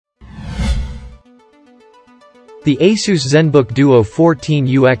The ASUS ZenBook Duo 14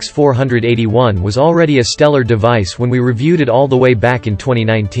 UX481 was already a stellar device when we reviewed it all the way back in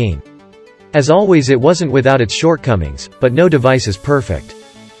 2019. As always, it wasn't without its shortcomings, but no device is perfect.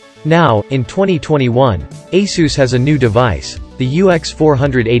 Now, in 2021, ASUS has a new device, the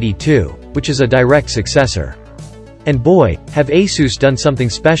UX482, which is a direct successor. And boy, have ASUS done something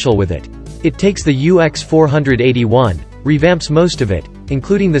special with it. It takes the UX481, revamps most of it,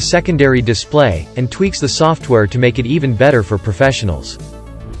 including the secondary display, and tweaks the software to make it even better for professionals.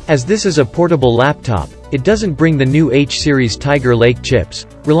 As this is a portable laptop, it doesn't bring the new H-series Tiger Lake chips,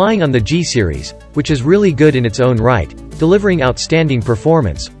 relying on the G-series, which is really good in its own right, delivering outstanding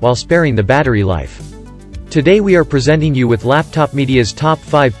performance, while sparing the battery life. Today we are presenting you with Laptop Media's top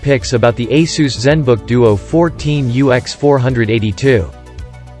 5 picks about the ASUS ZenBook Duo 14 UX482.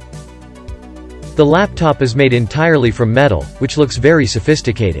 The laptop is made entirely from metal, which looks very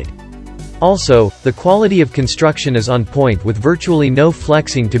sophisticated. Also, the quality of construction is on point with virtually no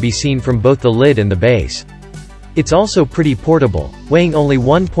flexing to be seen from both the lid and the base. It's also pretty portable, weighing only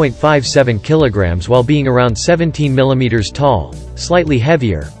 1.57 kilograms while being around 17 millimeters tall, slightly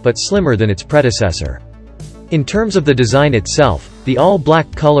heavier, but slimmer than its predecessor. In terms of the design itself, the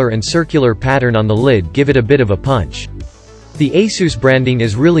all-black color and circular pattern on the lid give it a bit of a punch. The ASUS branding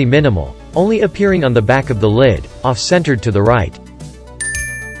is really minimal, only appearing on the back of the lid, off-centered to the right.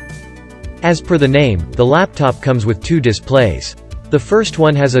 As per the name, the laptop comes with two displays. The first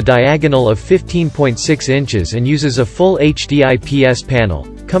one has a diagonal of 15.6 inches and uses a full HD IPS panel,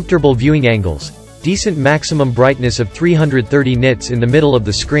 comfortable viewing angles, decent maximum brightness of 330 nits in the middle of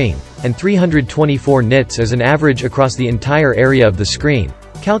the screen, and 324 nits as an average across the entire area of the screen,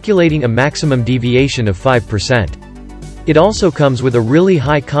 calculating a maximum deviation of 5%. It also comes with a really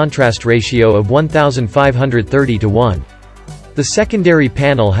high contrast ratio of 1530:1. The secondary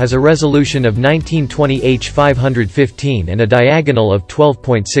panel has a resolution of 1920x515 and a diagonal of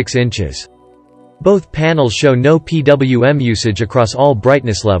 12.6 inches. Both panels show no PWM usage across all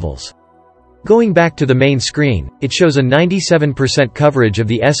brightness levels. Going back to the main screen, it shows a 97% coverage of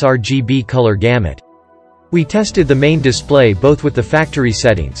the sRGB color gamut. We tested the main display both with the factory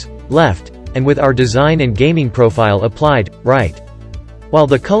settings, left, and with our design and gaming profile applied, right. While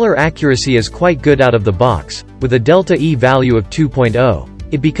the color accuracy is quite good out of the box, with a delta E value of 2.0,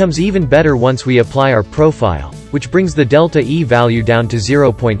 it becomes even better once we apply our profile, which brings the delta E value down to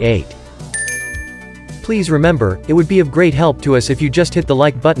 0.8. Please remember, it would be of great help to us if you just hit the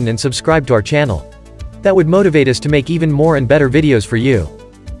like button and subscribe to our channel. That would motivate us to make even more and better videos for you.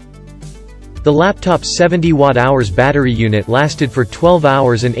 The laptop's 70 watt-hours battery unit lasted for 12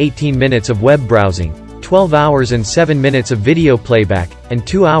 hours and 18 minutes of web browsing, 12 hours and 7 minutes of video playback, and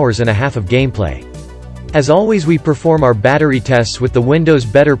 2 hours and a half of gameplay. As always, we perform our battery tests with the Windows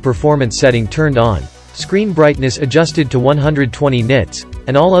Better Performance setting turned on, screen brightness adjusted to 120 nits,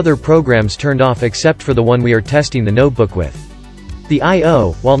 and all other programs turned off except for the one we are testing the notebook with. The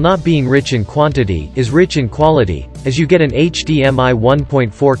I/O, while not being rich in quantity, is rich in quality, as you get an HDMI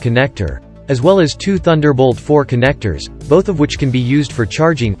 1.4 connector, as well as two Thunderbolt 4 connectors, both of which can be used for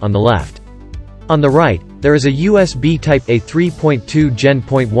charging, on the left. On the right, there is a USB Type-A 3.2 Gen.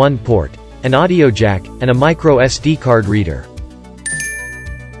 1 port, an audio jack, and a micro SD card reader.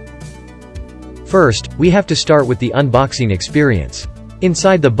 First, we have to start with the unboxing experience.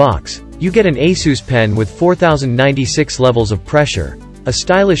 Inside the box, you get an ASUS pen with 4096 levels of pressure, a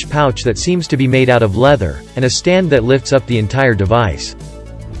stylish pouch that seems to be made out of leather, and a stand that lifts up the entire device.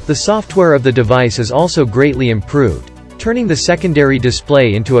 The software of the device is also greatly improved, turning the secondary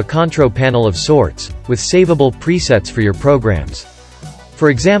display into a control panel of sorts, with savable presets for your programs. For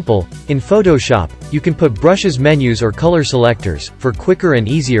example, in Photoshop, you can put brushes, menus, or color selectors, for quicker and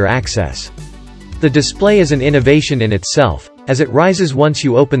easier access. The display is an innovation in itself, as it rises once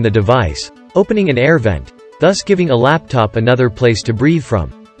you open the device, opening an air vent, thus giving a laptop another place to breathe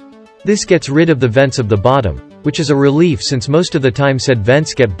from. This gets rid of the vents of the bottom, which is a relief since most of the time said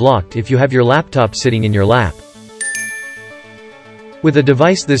vents get blocked if you have your laptop sitting in your lap. With a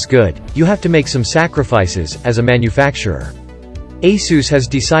device this good, you have to make some sacrifices, as a manufacturer. ASUS has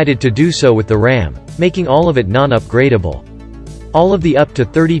decided to do so with the RAM, making all of it non-upgradable. All of the up to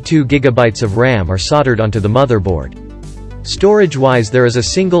 32 GB of RAM are soldered onto the motherboard. Storage-wise, there is a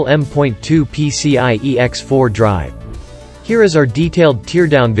single M.2 PCIe X4 drive. Here is our detailed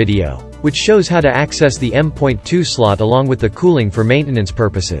teardown video, which shows how to access the M.2 slot along with the cooling for maintenance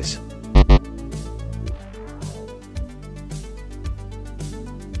purposes.